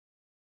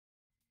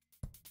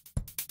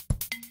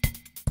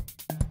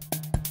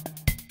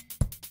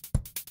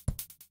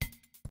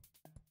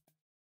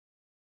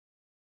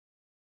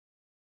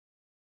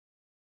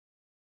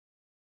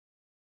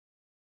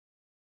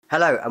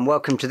Hello and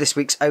welcome to this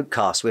week's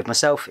Oakcast with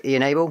myself,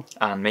 Ian Abel.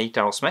 And me,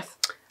 Daryl Smith.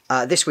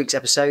 This week's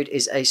episode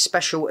is a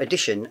special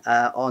edition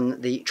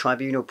on the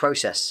tribunal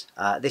process.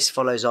 This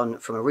follows on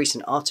from a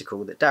recent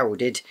article that Daryl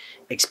did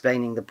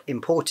explaining the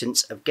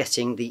importance of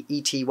getting the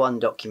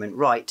ET1 document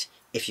right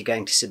if you're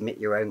going to submit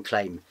your own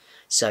claim.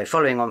 So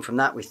following on from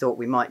that, we thought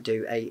we might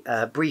do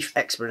a brief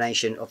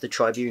explanation of the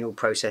tribunal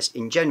process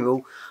in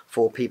general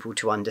for people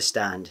to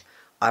understand.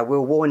 I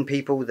will warn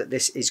people that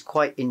this is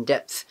quite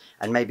in-depth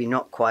and maybe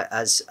not quite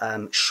as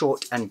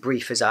short and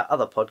brief as our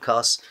other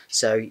podcasts,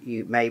 so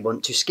you may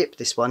want to skip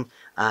this one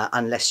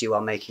unless you are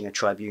making a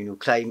tribunal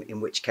claim, in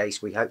which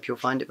case we hope you'll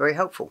find it very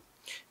helpful.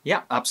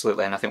 Yeah,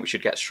 absolutely, and I think we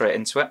should get straight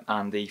into it.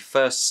 And the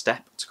first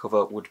step to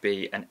cover would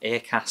be an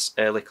ACAS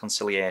early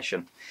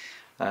conciliation.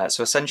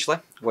 So essentially,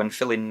 when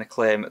filling a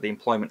claim at the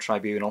Employment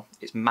Tribunal,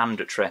 it's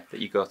mandatory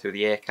that you go through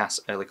the ACAS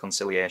early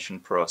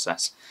conciliation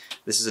process.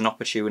 This is an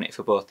opportunity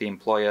for both the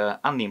employer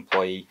and the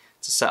employee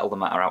to settle the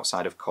matter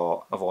outside of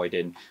court,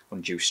 avoiding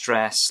undue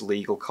stress,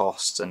 legal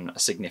costs and a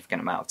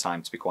significant amount of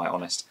time, to be quite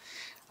honest.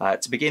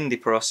 To begin the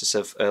process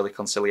of early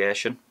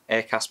conciliation,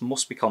 ACAS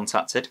must be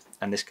contacted,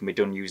 and this can be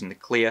done using the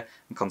clear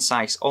and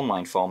concise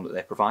online form that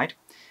they provide.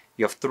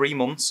 You have 3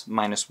 months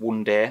minus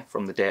 1 day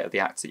from the date of the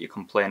act that you're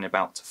complaining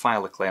about to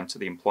file a claim to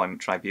the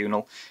Employment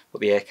Tribunal, but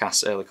the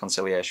ACAS early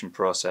conciliation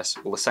process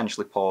will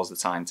essentially pause the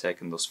time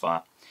taken thus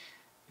far.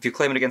 If you're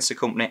claiming against a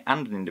company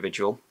and an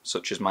individual,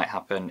 such as might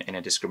happen in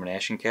a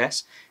discrimination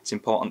case, it's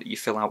important that you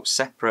fill out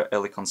separate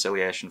early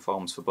conciliation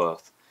forms for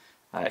both.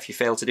 If you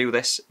fail to do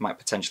this, it might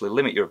potentially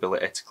limit your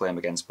ability to claim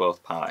against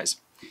both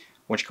parties.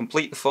 Once you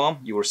complete the form,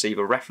 you will receive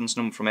a reference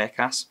number from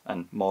ACAS,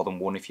 and more than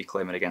one if you're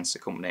claiming against a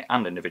company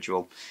and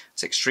individual.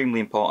 It's extremely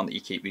important that you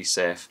keep these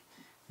safe.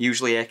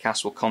 Usually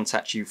ACAS will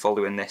contact you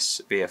following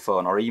this via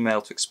phone or email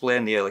to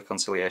explain the early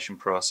conciliation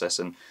process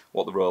and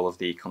what the role of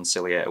the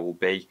conciliator will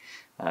be.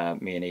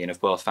 Me and Ian have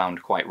both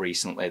found quite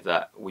recently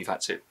that we've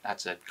had to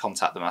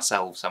contact them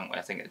ourselves, haven't we?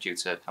 I think due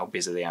to how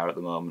busy they are at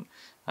the moment,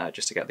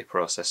 just to get the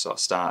process sort of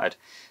started.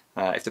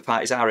 If the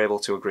parties are able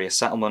to agree a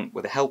settlement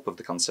with the help of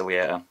the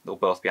conciliator, they'll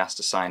both be asked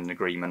to sign an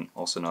agreement,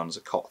 also known as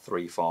a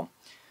COT3 form.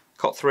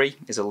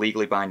 COT3 is a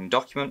legally binding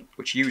document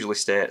which usually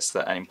states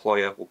that an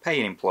employer will pay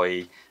an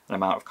employee an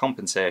amount of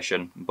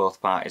compensation and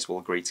both parties will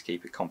agree to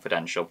keep it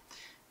confidential.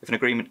 If an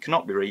agreement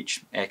cannot be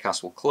reached,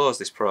 ACAS will close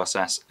this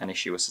process and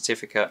issue a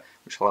certificate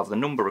which will have the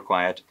number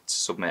required to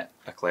submit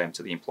a claim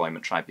to the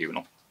Employment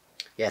Tribunal.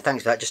 Yeah,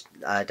 thanks for that. Just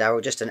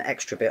Daryl, just an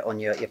extra bit on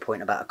your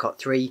point about a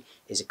COT3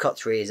 is a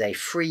COT3 is a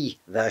free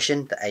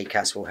version that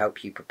ACAS will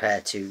help you prepare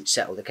to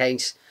settle the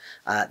case.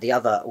 The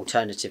other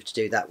alternative to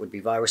do that would be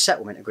via a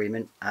settlement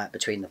agreement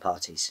between the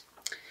parties.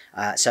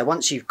 So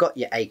once you've got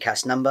your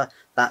ACAS number,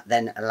 that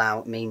then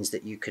means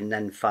that you can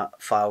then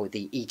file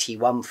the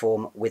ET1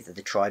 form with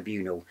the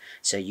tribunal.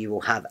 So you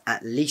will have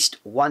at least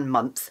 1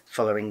 month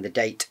following the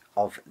date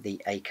of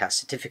the ACAS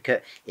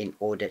certificate in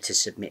order to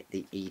submit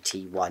the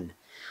ET1.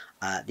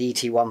 The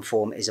ET1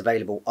 form is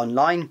available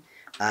online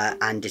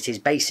and it is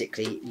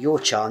basically your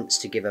chance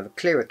to give a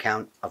clear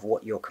account of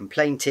what your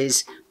complaint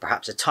is,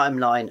 perhaps a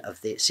timeline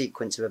of the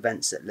sequence of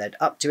events that led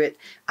up to it,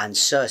 and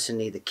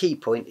certainly the key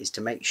point is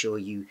to make sure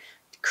you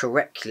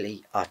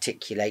correctly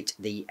articulate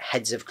the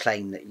heads of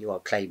claim that you are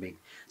claiming.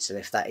 So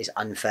if that is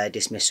unfair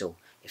dismissal,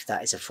 if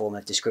that is a form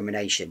of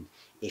discrimination,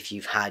 if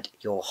you've had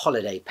your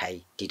holiday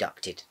pay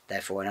deducted,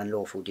 therefore an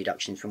unlawful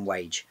deduction from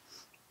wage.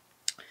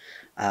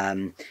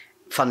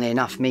 Funnily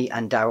enough, me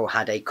and Daryl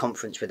had a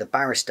conference with a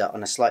barrister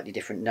on a slightly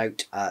different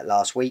note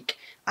last week,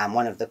 and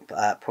one of the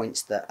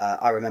points that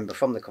I remember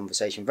from the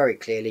conversation very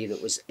clearly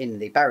that was in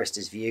the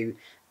barrister's view,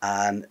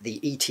 the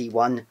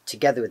ET1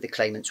 together with the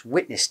claimant's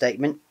witness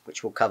statement,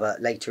 which we'll cover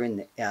later in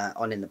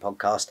the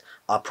podcast,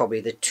 are probably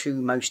the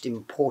 2 most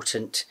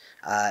important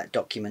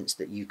documents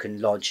that you can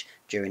lodge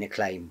during a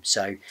claim.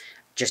 So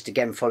just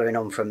again, following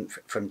on from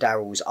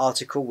Daryl's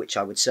article, which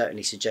I would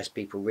certainly suggest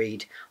people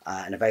read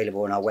and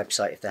available on our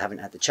website if they haven't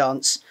had the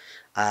chance,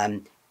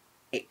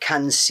 it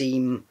can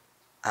seem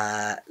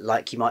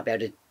like you might be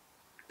able to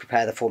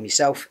prepare the form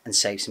yourself and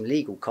save some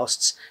legal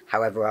costs.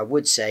 However, I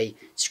would say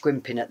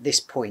scrimping at this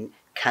point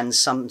can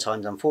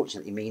sometimes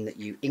unfortunately mean that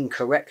you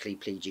incorrectly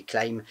plead your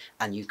claim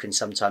and you can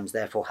sometimes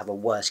therefore have a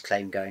worse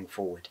claim going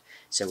forward.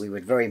 So we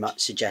would very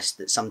much suggest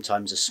that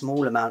sometimes a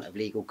small amount of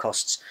legal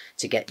costs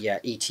to get your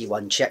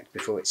ET1 checked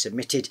before it's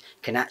submitted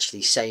can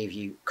actually save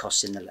you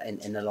costs in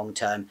the long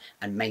term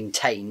and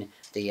maintain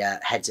the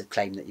heads of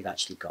claim that you've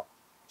actually got.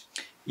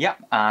 Yeah,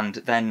 and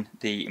then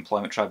the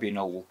Employment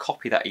Tribunal will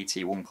copy that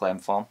ET1 claim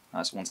form,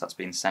 so once that's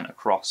been sent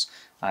across,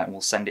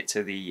 we'll send it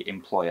to the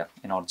employer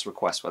in order to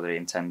request whether they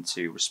intend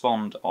to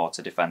respond or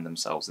to defend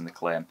themselves in the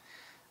claim.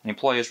 An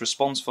employer's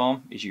response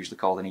form is usually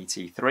called an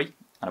ET3,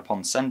 and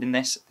upon sending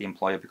this, the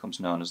employer becomes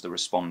known as the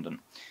respondent.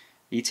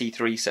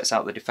 ET3 sets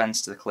out the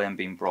defence to the claim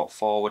being brought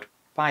forward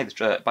by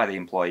the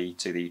employee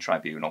to the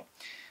tribunal.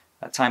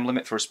 A time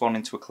limit for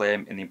responding to a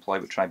claim in the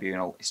Employment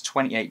Tribunal is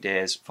 28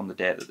 days from the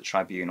date that the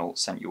tribunal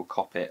sent you a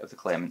copy of the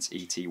claimant's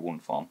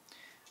ET1 form.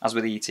 As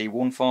with the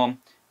ET1 form,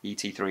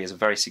 ET3 has a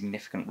very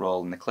significant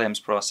role in the claims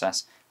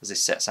process, as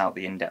this sets out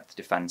the in-depth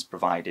defence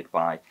provided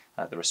by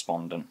the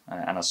respondent,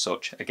 and as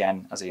such,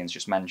 again, as Ian's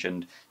just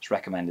mentioned, it's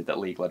recommended that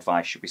legal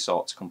advice should be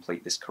sought to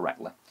complete this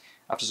correctly.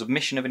 After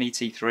submission of an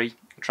ET3,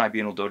 a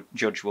tribunal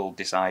judge will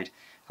decide,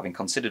 having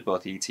considered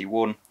both the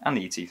ET1 and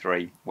the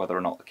ET3, whether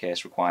or not the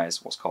case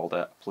requires what's called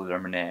a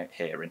preliminary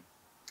hearing.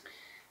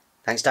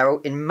 Thanks,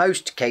 Daryl. In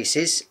most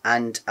cases,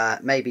 and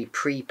maybe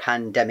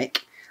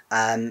pre-pandemic,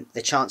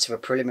 the chance of a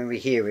preliminary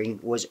hearing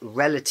was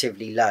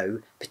relatively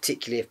low,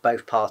 particularly if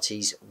both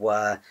parties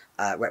were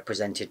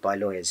represented by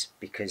lawyers,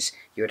 because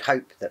you would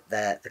hope that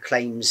the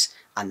claims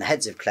and the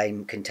heads of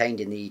claim contained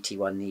in the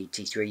ET1 and the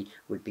ET3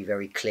 would be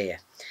very clear.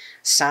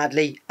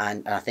 Sadly,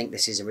 and I think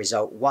this is a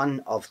result,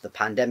 one, of the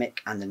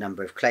pandemic and the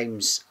number of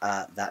claims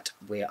that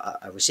we are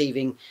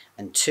receiving,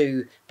 and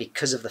two,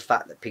 because of the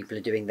fact that people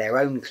are doing their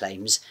own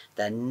claims,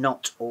 they're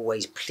not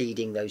always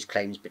pleading those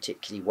claims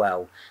particularly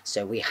well.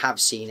 So we have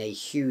seen a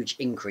huge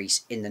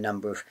increase in the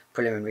number of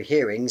preliminary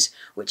hearings,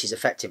 which is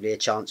effectively a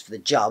chance for the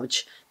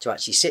judge to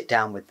actually sit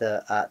down with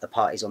the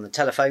parties on the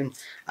telephone,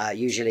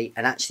 usually,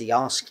 and actually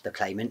ask the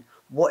claimant,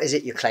 what is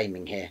it you're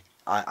claiming here?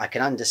 I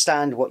can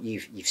understand what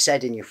you've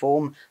said in your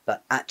form,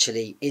 but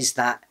actually, is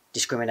that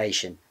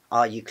discrimination?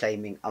 Are you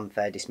claiming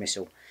unfair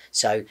dismissal?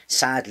 So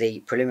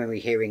sadly, preliminary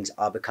hearings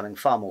are becoming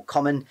far more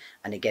common,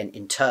 and again,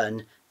 in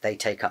turn, they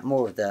take up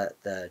more of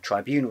the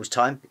tribunal's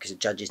time because the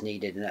judge is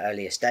needed at an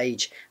earlier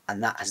stage,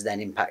 and that has then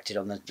impacted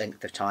on the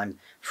length of time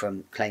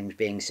from claims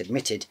being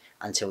submitted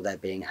until they're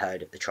being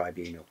heard at the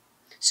tribunal.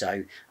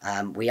 So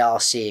we are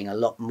seeing a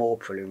lot more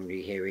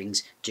preliminary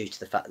hearings due to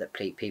the fact that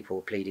people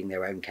are pleading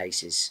their own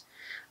cases.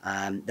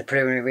 The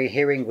preliminary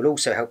hearing will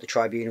also help the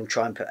tribunal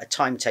try and put a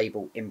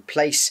timetable in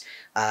place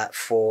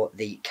for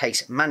the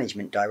case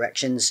management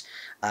directions,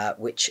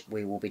 which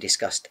we will be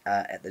discussed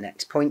at the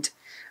next point.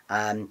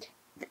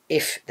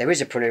 If there is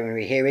a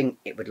preliminary hearing,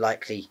 it would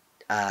likely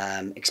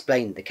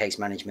explain the case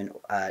management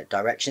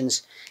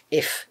directions.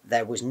 If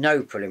there was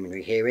no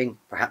preliminary hearing,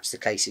 perhaps the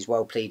case is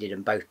well pleaded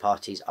and both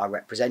parties are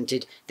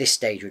represented, this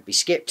stage would be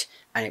skipped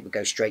and it would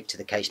go straight to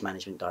the case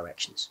management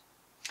directions.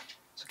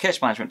 So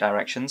case management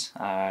directions,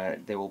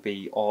 there will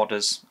be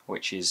orders,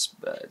 which is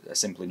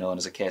simply known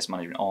as a case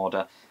management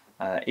order,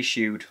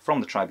 issued from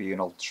the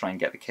tribunal to try and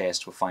get the case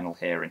to a final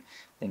hearing.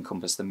 They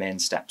encompass the main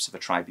steps of a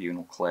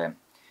tribunal claim.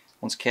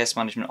 Once a case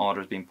management order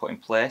has been put in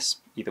place,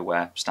 either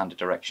where standard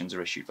directions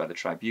are issued by the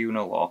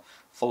tribunal or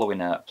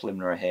following a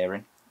preliminary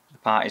hearing, the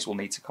parties will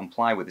need to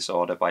comply with this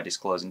order by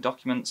disclosing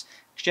documents,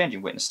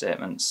 exchanging witness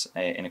statements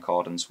in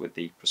accordance with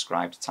the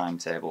prescribed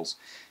timetables.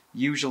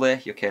 Usually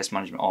your case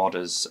management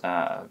orders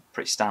are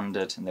pretty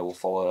standard and they will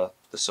follow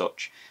the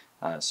such.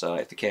 So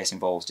if the case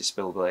involves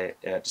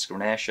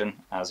discrimination,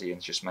 as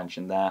Ian's just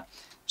mentioned there,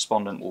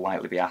 respondent will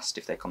likely be asked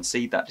if they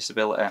concede that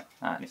disability,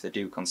 and if they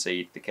do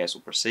concede, the case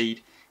will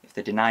proceed. If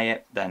they deny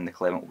it, then the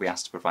claimant will be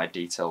asked to provide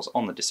details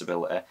on the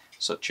disability,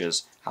 such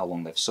as how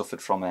long they've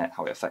suffered from it,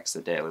 how it affects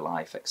their daily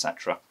life,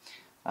 etc.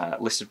 A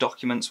list of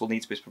documents will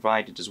need to be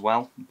provided as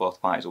well.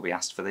 Both parties will be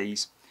asked for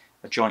these.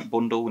 A joint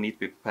bundle will need to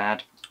be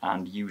prepared,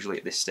 and usually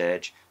at this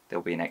stage there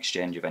will be an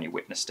exchange of any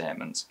witness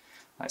statements.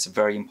 It's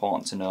very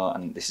important to note,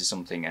 and this is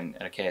something in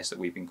a case that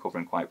we've been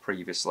covering quite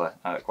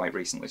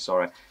recently,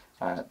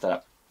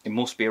 that it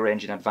must be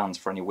arranged in advance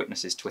for any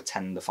witnesses to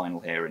attend the final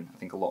hearing. I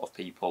think a lot of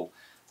people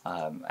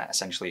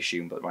essentially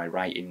assume that by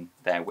writing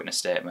their witness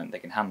statement they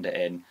can hand it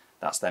in,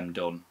 that's them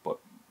done, but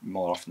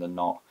more often than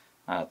not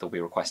they'll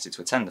be requested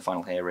to attend the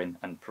final hearing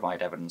and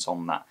provide evidence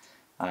on that.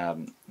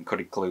 It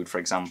could include, for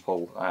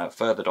example,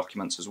 further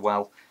documents as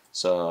well,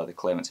 so the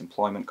claimant's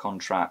employment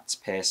contracts,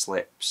 pay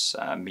slips,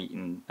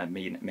 meeting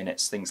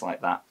minutes, things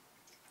like that.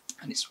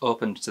 And it's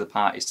open to the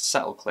parties to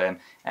settle claim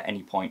at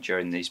any point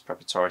during these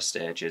preparatory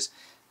stages,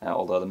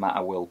 although the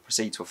matter will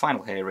proceed to a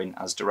final hearing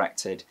as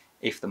directed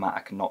if the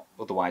matter cannot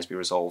otherwise be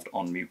resolved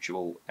on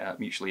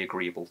mutually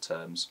agreeable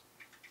terms.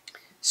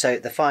 So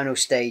the final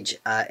stage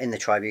in the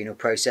tribunal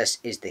process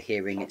is the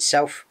hearing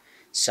itself.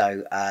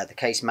 So the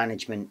case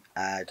management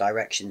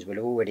directions will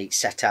already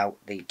set out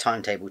the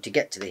timetable to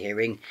get to the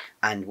hearing,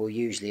 and will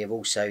usually have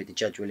also, the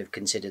judge will have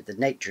considered the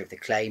nature of the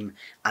claim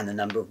and the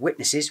number of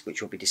witnesses,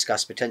 which will be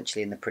discussed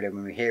potentially in the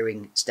preliminary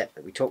hearing step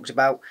that we talked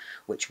about,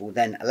 which will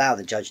then allow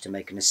the judge to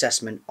make an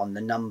assessment on the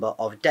number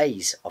of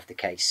days of the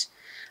case.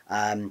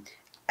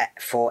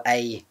 For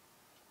a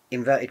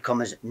inverted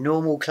commas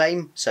normal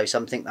claim, so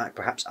something like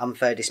perhaps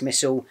unfair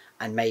dismissal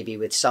and maybe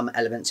with some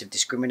elements of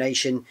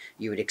discrimination,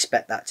 you would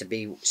expect that to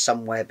be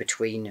somewhere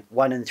between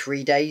 1 and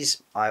 3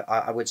 days,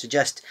 I would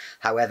suggest.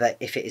 However,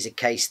 if it is a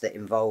case that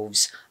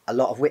involves a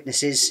lot of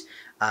witnesses,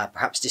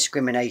 perhaps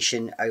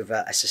discrimination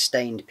over a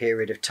sustained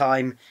period of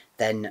time,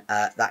 then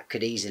that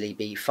could easily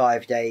be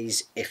 5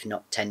 days, if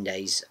not 10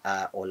 days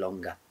or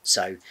longer.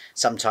 So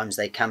sometimes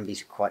they can be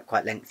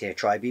quite lengthy, a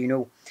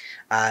tribunal.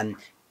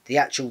 The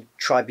actual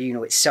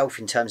tribunal itself,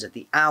 in terms of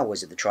the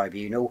hours of the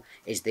tribunal,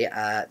 is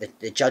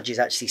the judges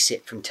actually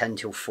sit from 10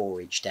 till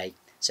 4 each day.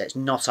 So it's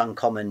not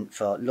uncommon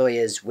for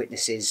lawyers,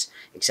 witnesses,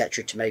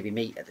 etc. to maybe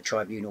meet at the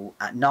tribunal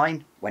at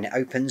 9 when it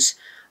opens.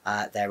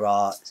 There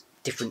are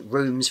different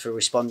rooms for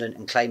respondent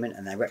and claimant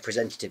and their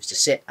representatives to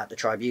sit at the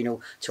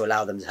tribunal to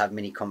allow them to have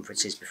mini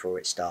conferences before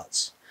it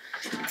starts.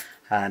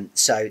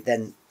 So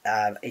then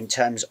in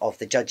terms of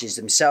the judges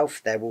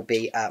themselves, there will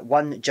be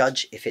one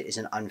judge if it is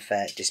an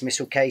unfair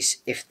dismissal case.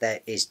 If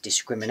there is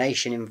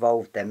discrimination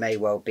involved, there may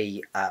well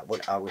be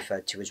what are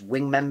referred to as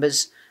wing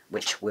members,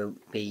 which will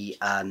be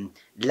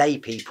lay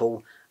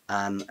people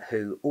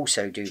who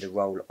also do the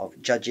role of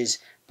judges,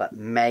 but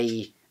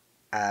may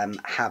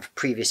have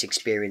previous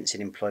experience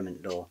in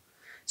employment law.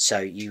 So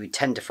you would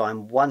tend to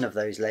find one of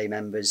those lay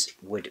members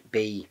would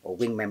be, or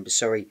wing members,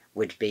 sorry,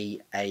 would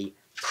be a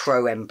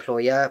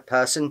pro-employer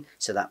person.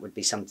 So that would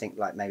be something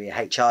like maybe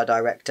a HR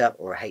director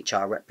or a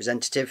HR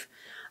representative.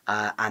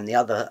 And the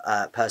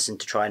other person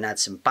to try and add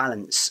some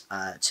balance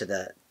to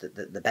the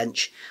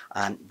bench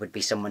would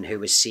be someone who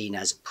was seen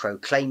as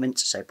pro-claimant,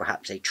 so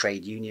perhaps a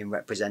trade union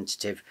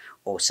representative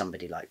or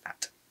somebody like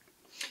that.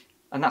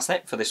 And that's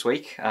it for this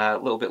week. A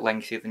little bit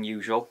lengthier than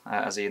usual,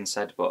 as Ian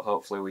said, but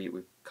hopefully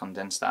we've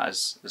condensed that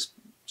as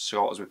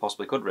short as we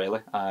possibly could,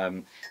 really.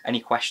 Any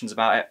questions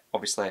about it,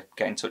 obviously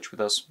get in touch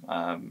with us.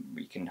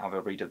 You can have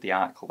a read of the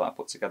article that I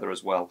put together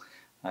as well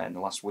in the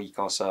last week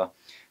or so.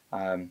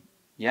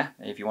 Yeah,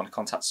 if you want to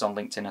contact us on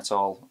LinkedIn at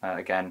all,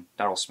 again,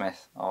 Daryl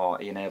Smith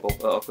or Ian Abel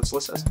at Oakwood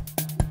Solicitors.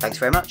 Thanks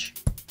very much.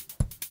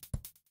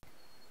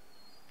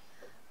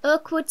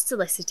 Oakwood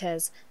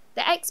Solicitors,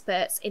 the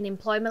experts in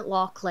employment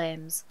law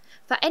claims.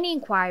 For any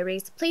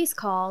inquiries, please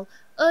call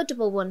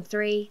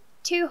 0113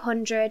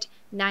 200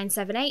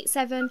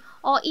 9787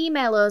 or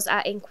email us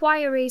at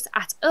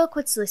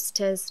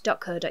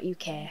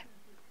inquiries@oakwoodsolicitors.co.uk.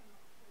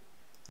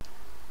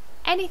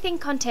 Anything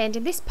contained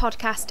in this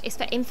podcast is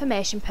for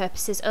information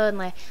purposes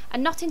only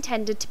and not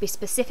intended to be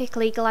specific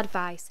legal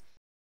advice.